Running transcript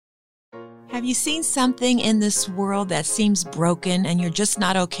Have you seen something in this world that seems broken and you're just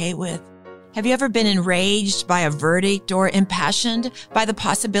not okay with? Have you ever been enraged by a verdict or impassioned by the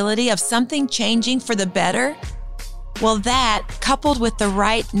possibility of something changing for the better? Well, that, coupled with the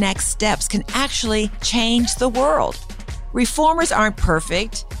right next steps, can actually change the world. Reformers aren't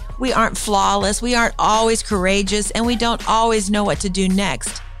perfect. We aren't flawless. We aren't always courageous, and we don't always know what to do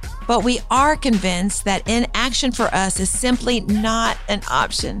next. But we are convinced that inaction for us is simply not an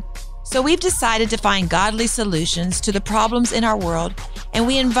option. So we've decided to find godly solutions to the problems in our world, and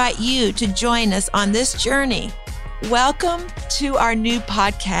we invite you to join us on this journey. Welcome to our new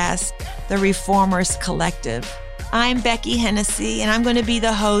podcast, The Reformers Collective. I'm Becky Hennessy, and I'm going to be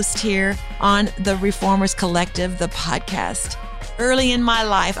the host here on The Reformers Collective, the podcast. Early in my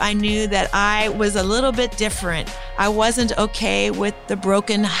life, I knew that I was a little bit different. I wasn't okay with the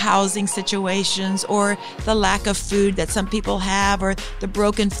broken housing situations or the lack of food that some people have or the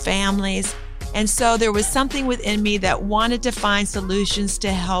broken families. And so there was something within me that wanted to find solutions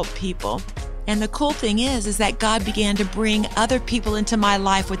to help people. And the cool thing is that God began to bring other people into my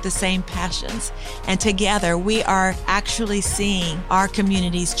life with the same passions. And together we are actually seeing our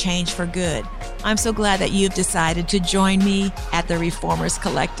communities change for good. I'm so glad that you've decided to join me at the Reformers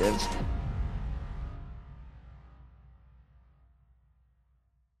Collective.